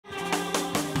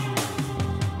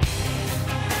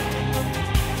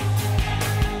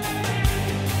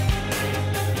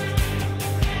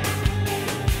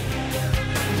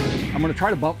I'm going to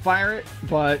try to bump fire it,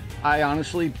 but I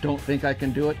honestly don't think I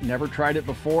can do it. Never tried it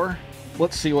before.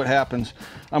 Let's see what happens.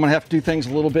 I'm going to have to do things a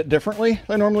little bit differently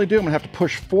than I normally do. I'm going to have to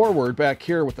push forward back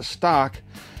here with the stock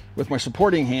with my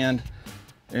supporting hand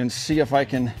and see if I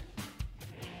can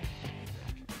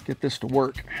get this to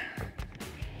work.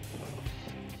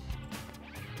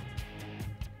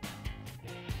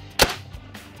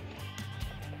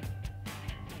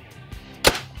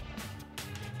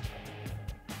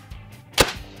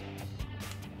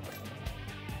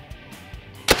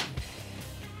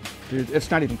 Dude,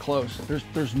 it's not even close.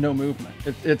 There's no movement.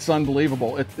 It's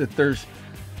unbelievable. There's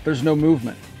no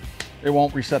movement. It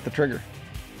won't reset the trigger.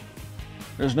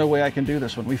 There's no way I can do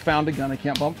this one. We found a gun I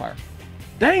can't bump fire.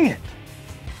 Dang it!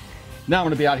 Now I'm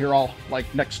gonna be out here all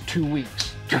like next 2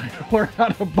 weeks trying to learn how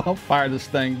to bump fire this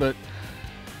thing, but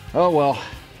oh well,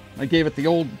 I gave it the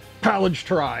old college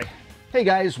try. Hey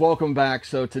guys, welcome back.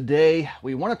 So today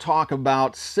we want to talk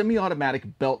about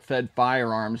semi-automatic belt-fed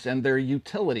firearms and their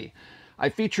utility. I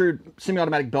featured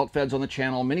semi-automatic belt feds on the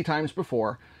channel many times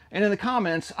before, and in the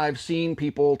comments I've seen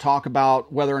people talk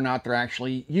about whether or not they're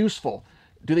actually useful.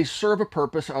 Do they serve a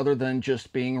purpose other than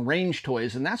just being range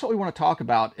toys? And that's what we want to talk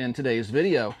about in today's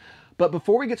video. But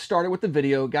before we get started with the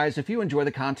video, guys, if you enjoy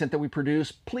the content that we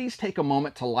produce, please take a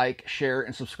moment to like, share,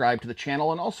 and subscribe to the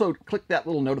channel, and also click that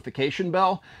little notification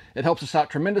bell. It helps us out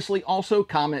tremendously. Also,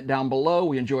 comment down below.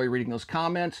 We enjoy reading those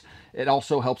comments. It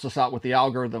also helps us out with the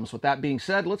algorithms. With that being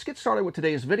said, let's get started with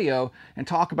today's video and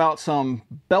talk about some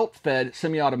belt-fed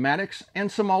semi-automatics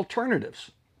and some alternatives.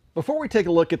 Before we take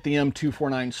a look at the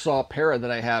M249 saw para that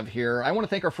I have here, I want to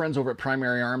thank our friends over at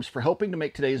Primary Arms for helping to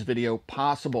make today's video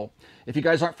possible. If you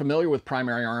guys aren't familiar with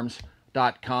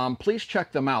primaryarms.com, please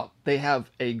check them out. They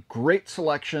have a great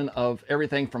selection of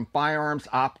everything from firearms,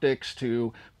 optics,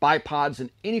 to bipods,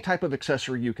 and any type of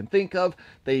accessory you can think of.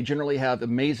 They generally have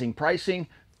amazing pricing,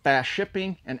 fast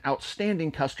shipping, and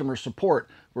outstanding customer support.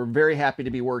 We're very happy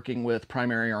to be working with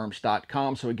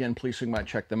primaryarms.com, so again, please swing by and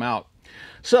check them out.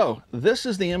 So this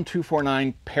is the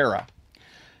M249 Para,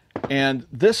 and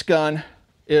this gun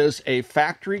is a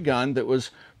factory gun that was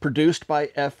produced by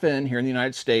FN here in the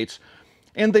United States,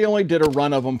 and they only did a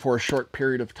run of them for a short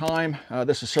period of time.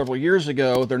 This is several years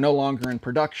ago. They're no longer in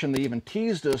production. They even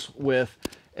teased us with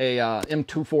a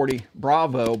M240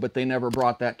 Bravo, but they never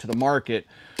brought that to the market.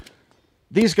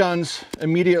 These guns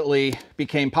immediately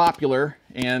became popular,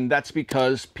 and that's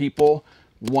because people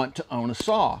want to own a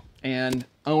saw. And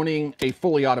owning a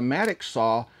fully automatic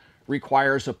saw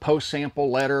requires a post-sample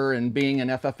letter and being an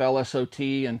FFL SOT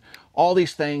and all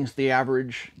these things the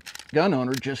average gun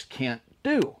owner just can't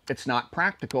do. It's not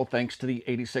practical thanks to the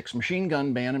 '86 machine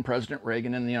gun ban and President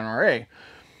Reagan and the NRA.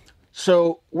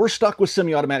 So we're stuck with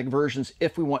semi-automatic versions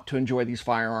if we want to enjoy these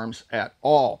firearms at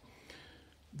all.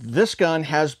 This gun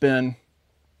has been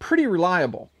pretty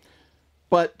reliable,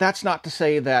 but that's not to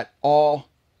say that all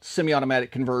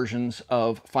semi-automatic conversions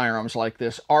of firearms like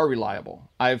this are reliable.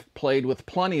 I've played with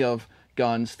plenty of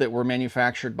guns that were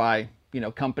manufactured by,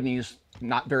 companies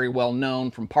not very well known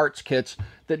from parts kits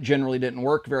that generally didn't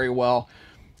work very well.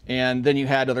 And then you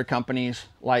had other companies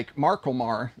like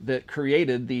Markelmar that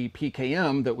created the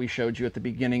PKM that we showed you at the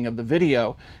beginning of the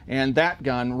video. And that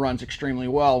gun runs extremely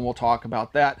well, and we'll talk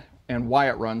about that and why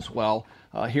it runs well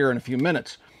here in a few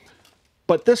minutes.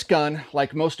 But this gun,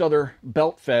 like most other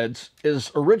belt feds,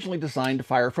 is originally designed to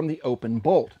fire from the open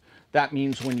bolt. That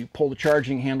means when you pull the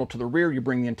charging handle to the rear, you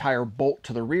bring the entire bolt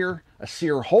to the rear, a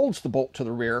sear holds the bolt to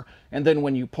the rear, and then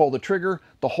when you pull the trigger,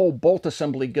 the whole bolt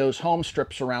assembly goes home,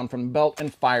 strips around from the belt,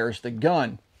 and fires the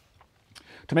gun.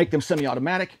 To make them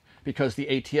semi-automatic, because the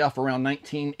ATF around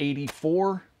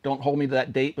 1984, don't hold me to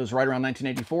that date, but it was right around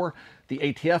 1984, the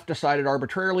ATF decided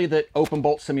arbitrarily that open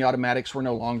bolt semi-automatics were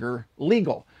no longer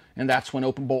legal. And that's when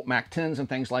open bolt MAC-10s and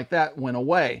things like that went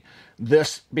away.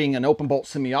 This being an open bolt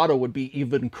semi-auto would be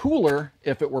even cooler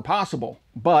if it were possible.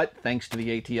 But thanks to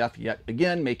the ATF yet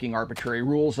again making arbitrary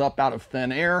rules up out of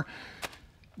thin air,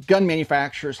 gun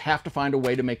manufacturers have to find a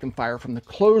way to make them fire from the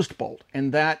closed bolt.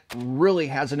 And that really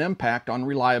has an impact on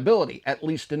reliability, at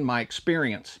least in my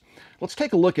experience. Let's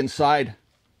take a look inside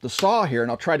the saw here,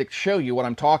 and I'll try to show you what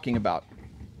I'm talking about.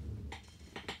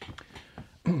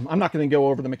 I'm not going to go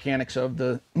over the mechanics of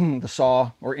the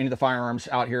saw or any of the firearms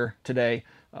out here today.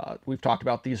 We've talked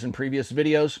about these in previous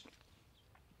videos.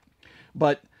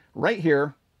 But right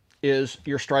here is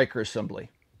your striker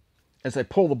assembly. As I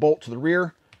pull the bolt to the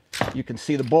rear, you can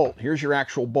see the bolt. Here's your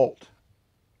actual bolt.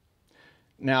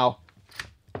 Now,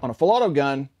 on a full auto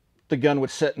gun, the gun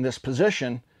would sit in this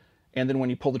position, and then when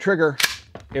you pull the trigger,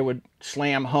 it would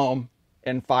slam home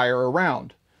and fire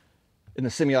around. In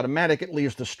the semi-automatic, it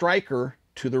leaves the striker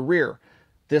to the rear.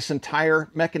 This entire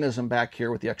mechanism back here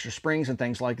with the extra springs and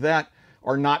things like that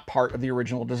are not part of the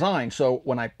original design. So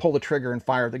when I pull the trigger and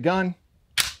fire the gun,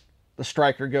 the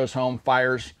striker goes home,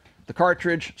 fires the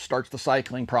cartridge, starts the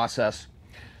cycling process.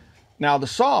 Now the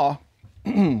saw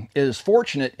is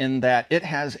fortunate in that it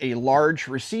has a large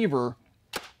receiver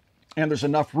and there's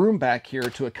enough room back here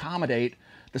to accommodate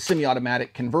the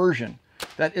semi-automatic conversion.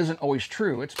 That isn't always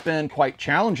true. It's been quite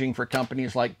challenging for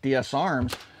companies like DS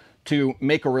Arms to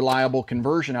make a reliable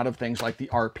conversion out of things like the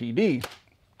RPD.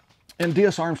 And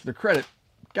DS Arms, to their credit,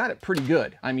 got it pretty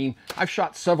good. I mean, I've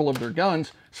shot several of their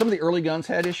guns. Some of the early guns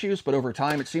had issues, but over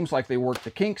time it seems like they worked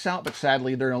the kinks out, but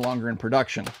sadly they're no longer in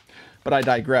production. But I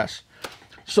digress.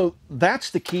 So that's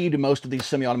the key to most of these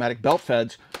semi-automatic belt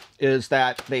feds, is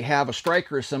that they have a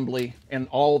striker assembly and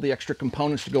all the extra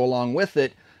components to go along with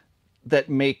it that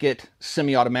make it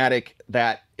semi-automatic,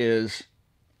 that is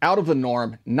out of the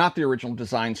norm, not the original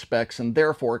design specs, and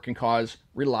therefore it can cause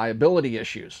reliability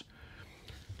issues.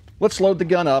 Let's load the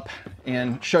gun up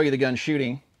and show you the gun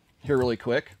shooting here really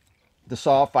quick. The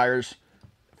saw fires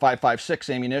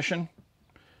 5.56 ammunition.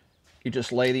 You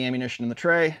just lay the ammunition in the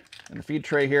tray, in the feed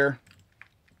tray here.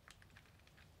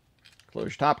 Close your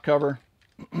top cover.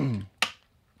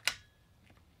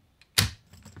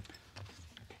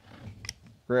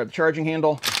 Grab the charging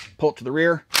handle, pull it to the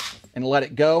rear, and let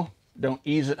it go. Don't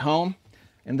ease it home.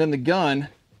 And then the gun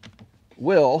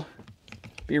will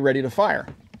be ready to fire.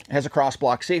 It has a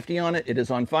cross-block safety on it. It is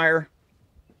on fire.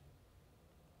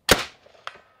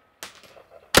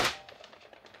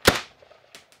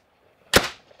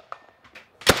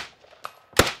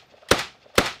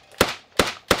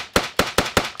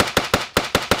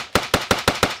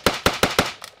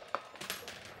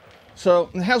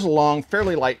 So it has a long,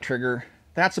 fairly light trigger.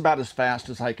 That's about as fast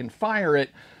as I can fire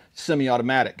it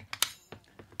semi-automatic.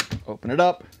 Open it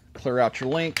up, clear out your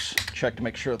links, check to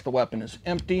make sure that the weapon is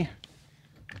empty,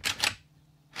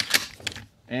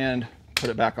 and put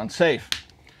it back on safe.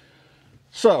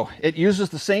 So it uses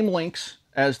the same links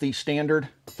as the standard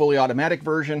fully automatic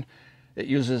version. It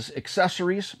uses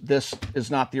accessories. This is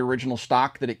not the original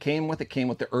stock that it came with. It came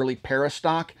with the early Para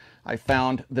stock. I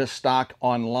found this stock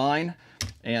online,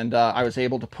 and I was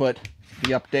able to put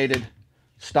the updated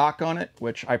stock on it,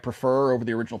 which I prefer over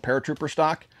the original Paratrooper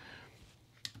stock.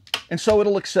 And so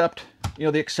it'll accept, you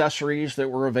know, the accessories that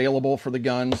were available for the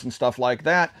guns and stuff like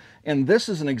that. And this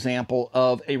is an example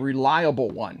of a reliable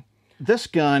one. This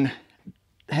gun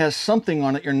has something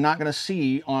on it you're not going to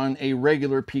see on a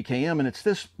regular PKM, and it's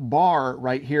this bar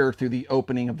right here through the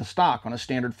opening of the stock. On a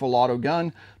standard full auto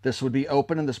gun, this would be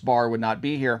open and this bar would not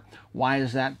be here. Why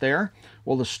is that there?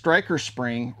 Well, the striker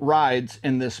spring rides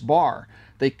in this bar.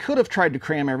 They could have tried to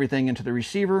cram everything into the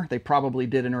receiver. They probably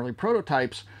did in early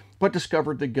prototypes, but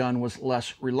discovered the gun was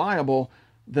less reliable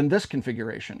than this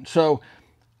configuration. So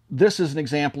this is an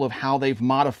example of how they've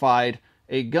modified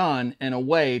a gun in a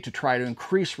way to try to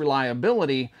increase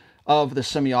reliability of the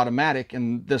semi-automatic,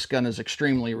 and this gun is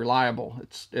extremely reliable.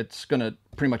 It's going to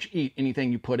pretty much eat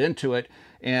anything you put into it,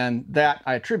 and that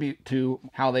I attribute to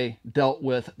how they dealt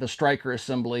with the striker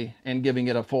assembly and giving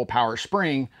it a full power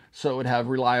spring so it would have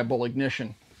reliable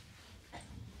ignition.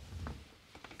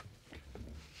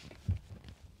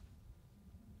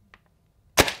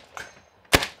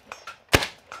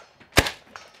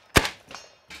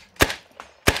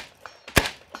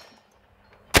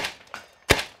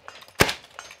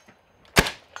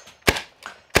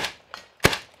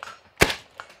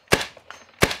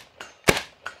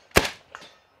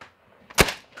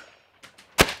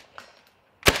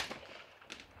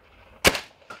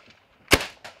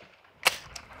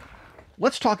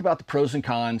 Let's talk about the pros and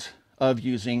cons of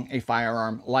using a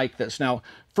firearm like this. Now,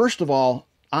 first of all,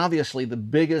 obviously the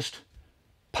biggest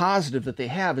positive that they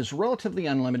have is relatively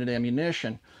unlimited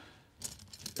ammunition.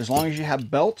 As long as you have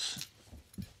belts,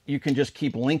 you can just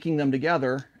keep linking them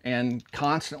together and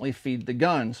constantly feed the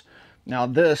guns. Now,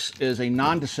 this is a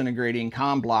non-disintegrating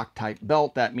com block type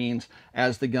belt. That means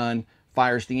as the gun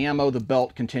fires the ammo, the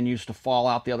belt continues to fall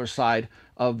out the other side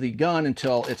of the gun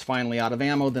until it's finally out of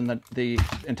ammo. Then the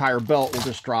entire belt will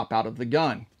just drop out of the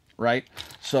gun, right?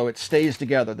 So it stays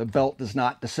together. The belt does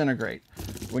not disintegrate.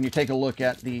 When you take a look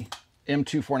at the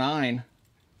M249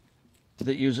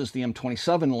 that uses the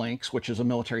M27 links, which is a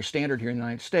military standard here in the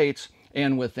United States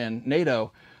and within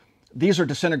NATO, these are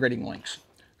disintegrating links.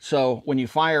 So when you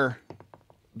fire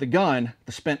the gun,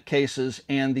 the spent cases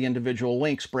and the individual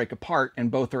links break apart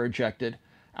and both are ejected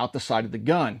out the side of the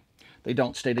gun. They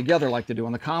don't stay together like they do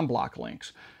on the com block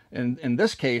links. And in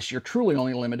this case, you're truly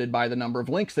only limited by the number of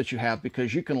links that you have,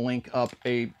 because you can link up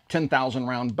a 10,000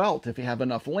 round belt if you have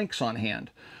enough links on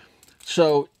hand.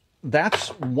 So that's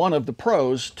one of the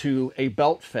pros to a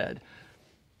belt fed.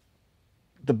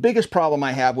 The biggest problem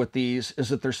I have with these is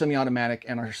that they're semi-automatic,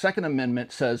 and our Second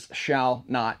Amendment says shall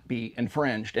not be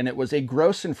infringed. And it was a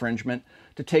gross infringement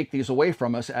to take these away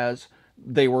from us as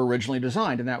they were originally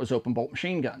designed, and that was open bolt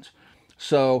machine guns.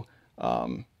 So,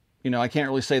 you know, I can't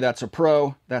really say that's a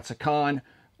pro, that's a con.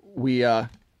 You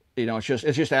know, it's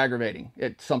just aggravating.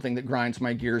 It's something that grinds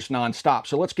my gears nonstop.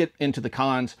 So let's get into the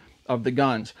cons of the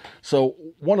guns. So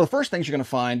one of the first things you're going to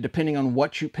find, depending on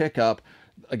what you pick up,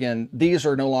 again, these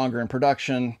are no longer in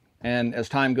production, and as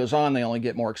time goes on, they only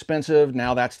get more expensive.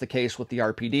 Now that's the case with the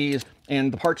RPDs,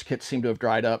 and the parts kits seem to have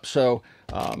dried up. So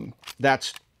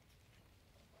that's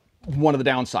one of the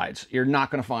downsides. You're not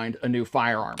going to find a new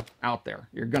firearm out there.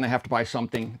 You're going to have to buy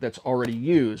something that's already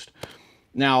used.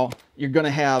 Now, you're going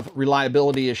to have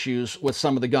reliability issues with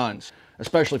some of the guns,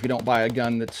 especially if you don't buy a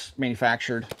gun that's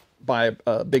manufactured by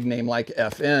a big name like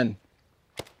FN.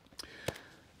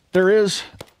 There is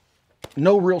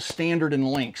no real standard in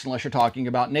links unless you're talking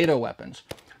about NATO weapons.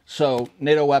 So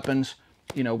NATO weapons,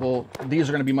 you know, these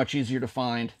are going to be much easier to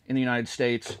find in the United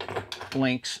States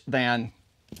links than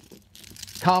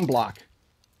COM-block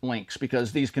links,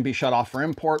 because these can be shut off for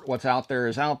import. What's out there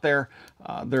is out there.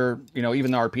 They're, you know,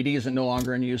 even the RPDs are no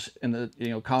longer in use in the, you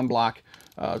know, COM-block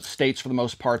states for the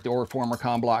most part, or former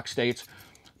COM-block states,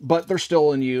 but they're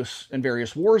still in use in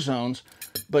various war zones.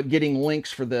 But getting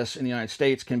links for this in the United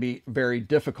States can be very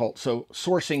difficult. So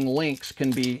sourcing links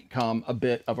can become a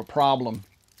bit of a problem.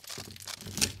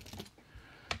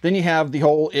 Then you have the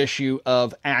whole issue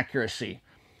of accuracy.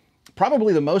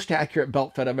 Probably the most accurate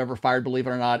belt fed I've ever fired, believe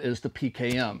it or not, is the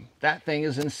PKM. That thing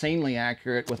is insanely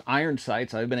accurate with iron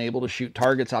sights. I've been able to shoot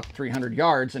targets out to 300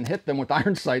 yards and hit them with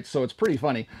iron sights, so it's pretty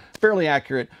funny. Fairly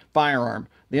accurate firearm.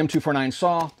 The M249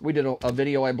 SAW, we did a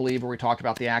video, I believe, where we talked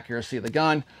about the accuracy of the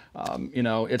gun. You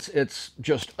know, it's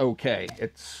just okay.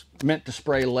 It's meant to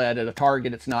spray lead at a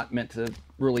target. It's not meant to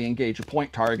really engage a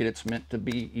point target. It's meant to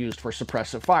be used for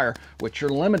suppressive fire, which you're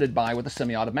limited by with a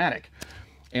semi-automatic.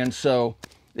 And so,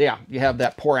 yeah, you have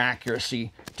that poor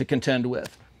accuracy to contend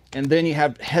with. And then you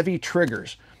have heavy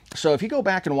triggers. So if you go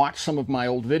back and watch some of my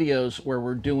old videos where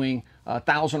we're doing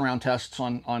 1,000 round tests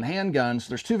on handguns,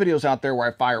 there's 2 videos out there where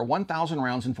I fire 1,000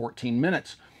 rounds in 14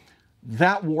 minutes.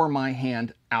 That wore my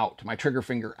hand out, my trigger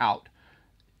finger out.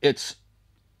 It's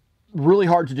really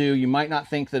hard to do. You might not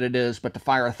think that it is, but to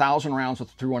fire 1,000 rounds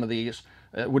through one of these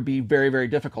would be very, very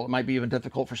difficult. It might be even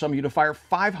difficult for some of you to fire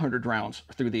 500 rounds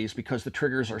through these, because the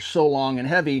triggers are so long and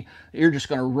heavy, you're just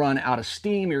going to run out of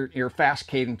steam. Your fast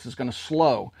cadence is going to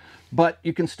slow. But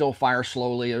you can still fire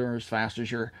slowly or as fast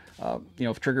as your you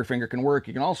know, if trigger finger can work.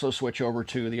 You can also switch over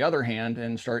to the other hand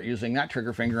and start using that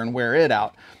trigger finger and wear it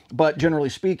out. But generally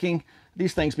speaking,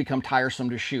 these things become tiresome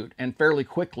to shoot, and fairly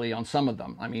quickly on some of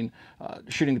them. I mean,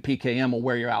 shooting the PKM will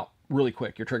wear you out really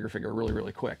quick, your trigger finger really,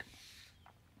 really quick.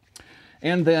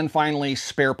 And then finally,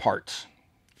 spare parts.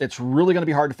 It's really going to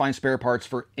be hard to find spare parts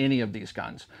for any of these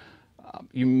guns.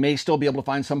 You may still be able to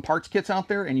find some parts kits out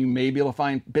there, and you may be able to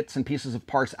find bits and pieces of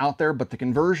parts out there, but the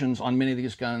conversions on many of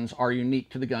these guns are unique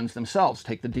to the guns themselves.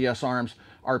 Take the DS Arms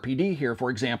RPD here, for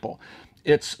example.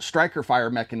 Its striker fire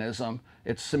mechanism,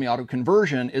 its semi-auto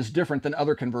conversion, is different than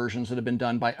other conversions that have been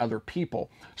done by other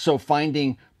people. So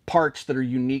finding parts that are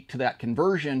unique to that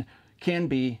conversion can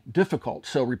be difficult.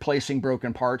 So replacing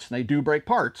broken parts, and they do break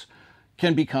parts,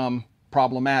 can become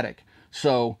problematic.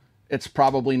 So it's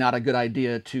probably not a good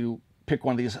idea to pick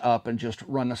one of these up and just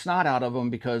run the snot out of them,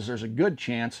 because there's a good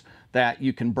chance that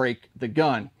you can break the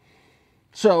gun.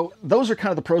 So those are kind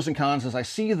of the pros and cons as I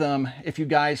see them. If you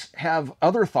guys have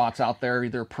other thoughts out there,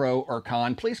 either pro or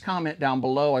con, please comment down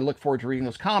below. I look forward to reading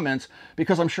those comments,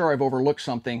 because I'm sure I've overlooked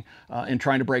something in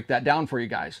trying to break that down for you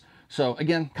guys. So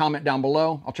again, comment down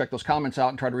below. I'll check those comments out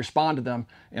and try to respond to them,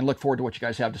 and look forward to what you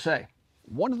guys have to say.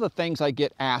 One of the things I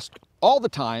get asked all the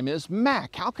time is,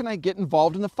 Mac, how can I get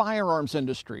involved in the firearms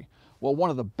industry? Well,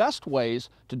 one of the best ways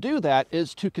to do that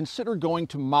is to consider going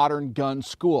to Modern Gun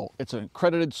School. It's an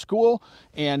accredited school,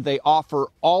 and they offer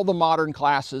all the modern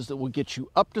classes that will get you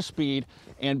up to speed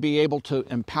and be able to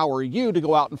empower you to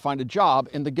go out and find a job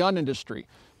in the gun industry.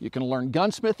 You can learn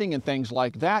gunsmithing and things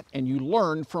like that, and you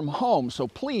learn from home. So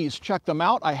please check them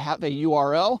out. I have a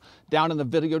URL down in the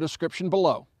video description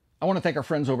below. I want to thank our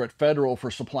friends over at Federal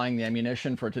for supplying the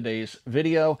ammunition for today's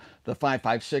video. The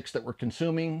 5.56 that we're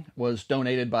consuming was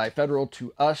donated by Federal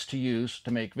to us to use to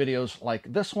make videos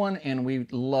like this one, and we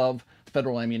love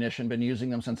Federal ammunition. Been using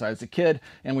them since I was a kid,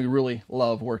 and we really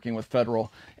love working with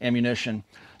Federal ammunition.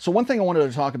 So one thing I wanted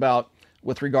to talk about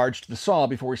with regards to the SAW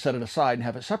before we set it aside and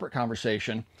have a separate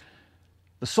conversation.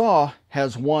 The SAW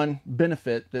has one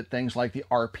benefit that things like the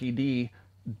RPD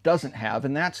doesn't have,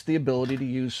 and that's the ability to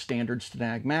use standard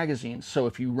Stanag magazines. So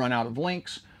if you run out of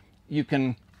links, you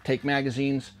can take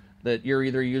magazines that you're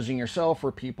either using yourself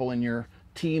or people in your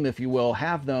team, if you will,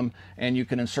 have them, and you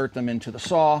can insert them into the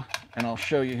saw. And I'll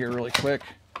show you here really quick.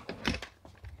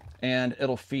 And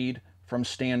it'll feed from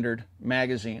standard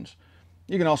magazines.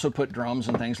 You can also put drums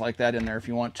and things like that in there if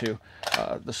you want to.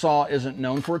 The saw isn't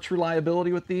known for its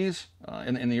reliability with these.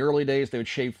 In the early days, they would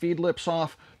shave feed lips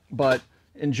off, but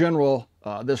in general,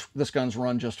 this gun's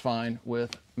run just fine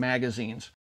with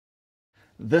magazines.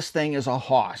 This thing is a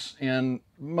hoss, and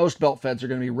most belt feds are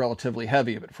going to be relatively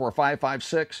heavy, but for a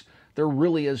 5.56, there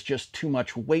really is just too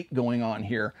much weight going on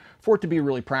here for it to be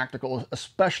really practical,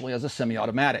 especially as a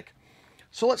semi-automatic.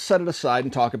 So let's set it aside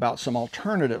and talk about some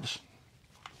alternatives.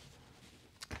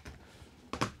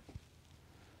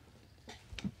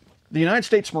 The United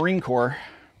States Marine Corps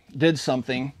did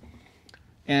something,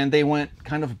 and they went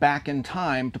kind of back in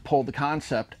time to pull the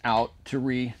concept out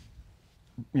to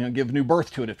give new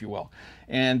birth to it, if you will.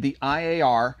 And the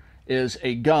IAR is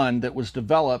a gun that was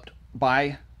developed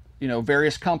by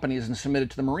various companies and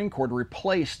submitted to the Marine Corps to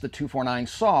replace the 249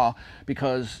 saw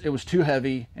because it was too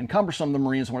heavy and cumbersome. The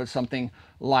Marines wanted something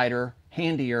lighter,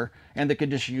 handier, and that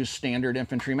could just use standard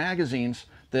infantry magazines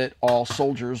that all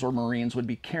soldiers or Marines would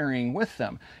be carrying with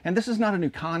them. And this is not a new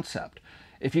concept.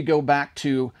 If you go back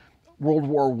to World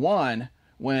War I,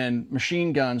 when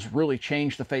machine guns really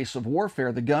changed the face of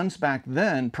warfare, the guns back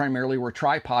then primarily were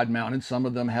tripod mounted. Some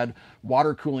of them had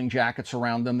water cooling jackets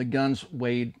around them. The guns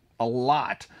weighed a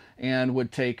lot and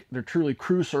would take, they're truly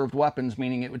crew-served weapons,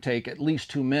 meaning it would take at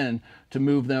least 2 men to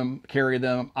move them, carry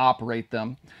them, operate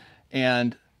them.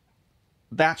 And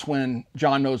that's when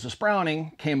John Moses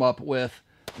Browning came up with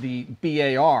the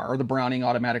BAR, or the Browning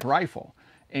Automatic Rifle.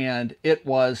 And it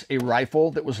was a rifle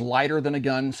that was lighter than a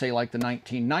gun, say like the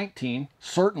 1919,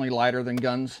 certainly lighter than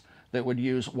guns that would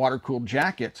use water-cooled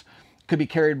jackets, could be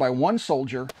carried by one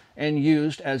soldier and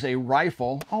used as a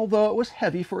rifle, although it was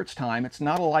heavy for its time. It's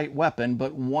not a light weapon,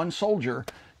 but one soldier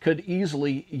could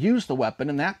easily use the weapon,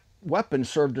 and that weapon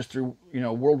served us through,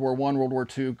 World War I, World War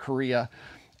II, Korea,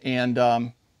 and,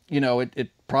 it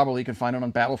probably you can find it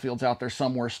on battlefields out there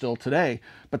somewhere still today.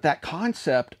 But that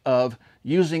concept of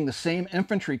using the same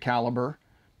infantry caliber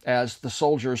as the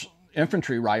soldier's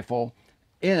infantry rifle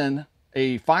in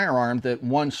a firearm that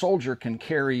one soldier can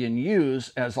carry and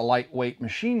use as a lightweight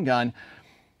machine gun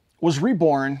was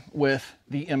reborn with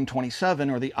the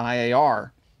M27 or the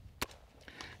IAR.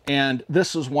 And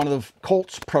this is one of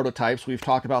Colt's prototypes. We've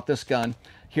talked about this gun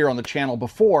here on the channel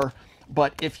before,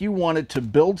 but if you wanted to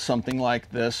build something like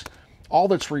this, all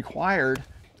that's required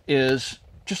is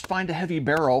just find a heavy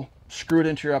barrel, screw it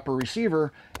into your upper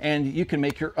receiver, and you can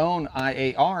make your own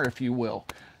IAR, if you will.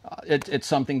 It's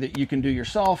something that you can do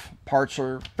yourself. Parts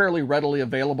are fairly readily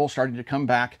available, starting to come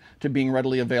back to being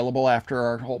readily available after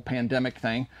our whole pandemic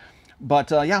thing.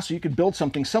 But yeah, so you could build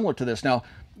something similar to this. Now,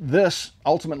 this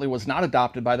ultimately was not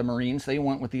adopted by the Marines. They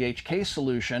went with the HK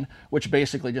solution, which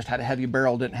basically just had a heavy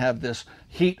barrel, didn't have this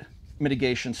heat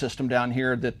mitigation system down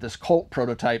here that this Colt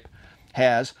prototype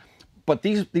has. But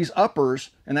these uppers,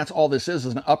 and that's all this is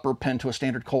an upper pinned to a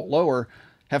standard Colt lower,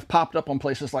 have popped up on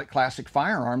places like Classic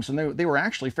Firearms, and they were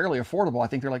actually fairly affordable. I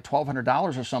think they're like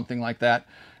 $1,200 or something like that,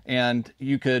 and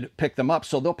you could pick them up.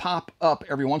 So they'll pop up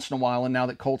every once in a while, and now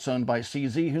that Colt's owned by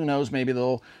CZ, who knows, maybe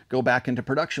they'll go back into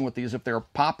production with these if they're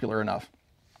popular enough.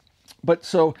 But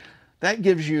so that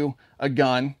gives you a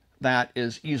gun that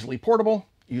is easily portable,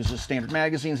 uses standard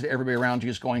magazines that everybody around you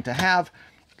is going to have,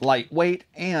 lightweight,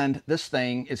 and this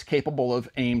thing is capable of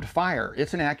aimed fire.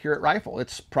 It's an accurate rifle.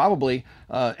 It's probably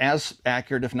as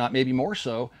accurate, if not maybe more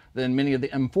so, than many of the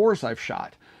M4s I've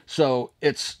shot. So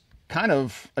it's kind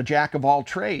of a jack of all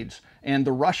trades. And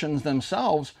the Russians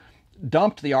themselves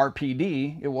dumped the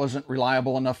RPD. It wasn't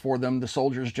reliable enough for them. The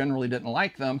soldiers generally didn't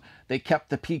like them. They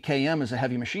kept the PKM as a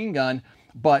heavy machine gun,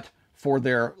 but for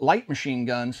their light machine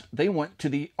guns, they went to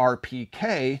the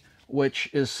RPK, which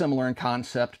is similar in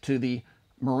concept to the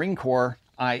Marine Corps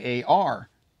IAR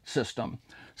system.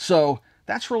 So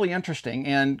that's really interesting.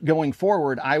 And going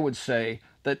forward, I would say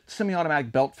that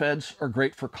semi-automatic belt feds are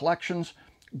great for collections,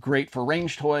 great for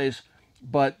range toys,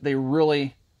 but they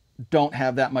really don't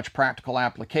have that much practical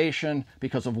application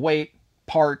because of weight,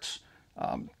 parts,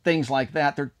 things like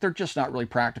that. They're just not really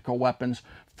practical weapons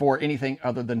for anything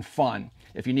other than fun.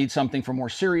 If you need something for more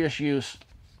serious use,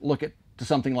 look at to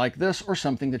something like this, or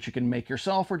something that you can make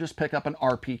yourself, or just pick up an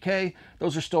RPK.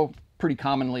 Those are still pretty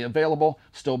commonly available,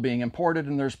 still being imported,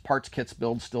 and there's parts kits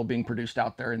builds still being produced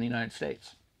out there in the United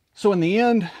States. So in the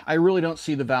end, I really don't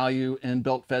see the value in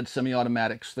belt-fed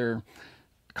semi-automatics. They're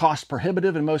cost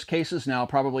prohibitive in most cases. Now,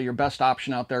 probably your best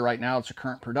option out there right now, it's a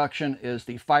current production, is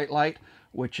the Fight Light,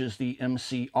 which is the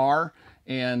MCR.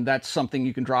 And that's something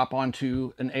you can drop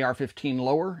onto an AR-15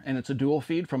 lower, and it's a dual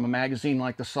feed from a magazine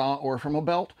like the SAW or from a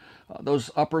belt.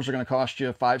 Those uppers are going to cost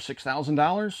you $5,000 to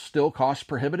 $6,000, still cost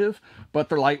prohibitive, but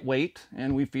they're lightweight,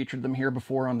 and we've featured them here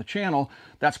before on the channel.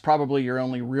 That's probably your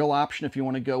only real option if you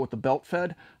want to go with the belt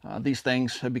fed. These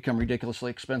things have become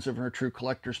ridiculously expensive and are true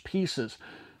collector's pieces.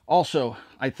 Also,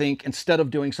 I think instead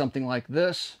of doing something like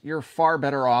this, you're far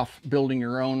better off building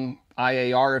your own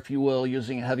IAR, if you will,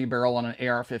 using a heavy barrel on an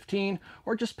AR-15,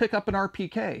 or just pick up an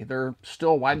RPK. They're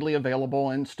still widely available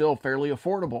and still fairly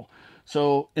affordable.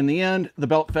 So in the end, the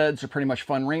belt feds are pretty much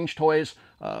fun range toys.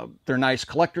 They're nice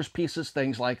collector's pieces,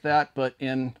 things like that. But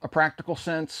in a practical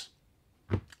sense,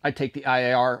 I take the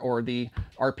IAR or the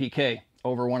RPK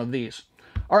over one of these.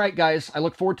 All right, guys, I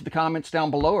look forward to the comments down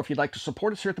below. If you'd like to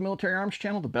support us here at the Military Arms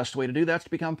Channel, the best way to do that is to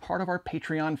become part of our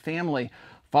Patreon family.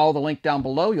 Follow the link down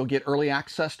below. You'll get early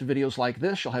access to videos like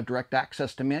this. You'll have direct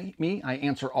access to me. I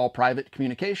answer all private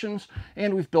communications,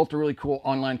 and we've built a really cool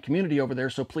online community over there,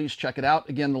 so please check it out.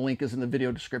 Again, the link is in the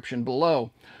video description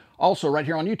below. Also, right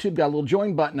here on YouTube, got a little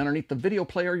join button underneath the video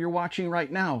player you're watching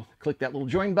right now. Click that little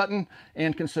join button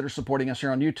and consider supporting us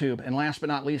here on YouTube. And last but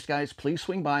not least, guys, please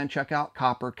swing by and check out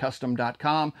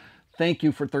coppercustom.com. Thank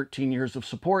you for 13 years of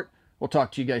support. We'll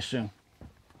talk to you guys soon.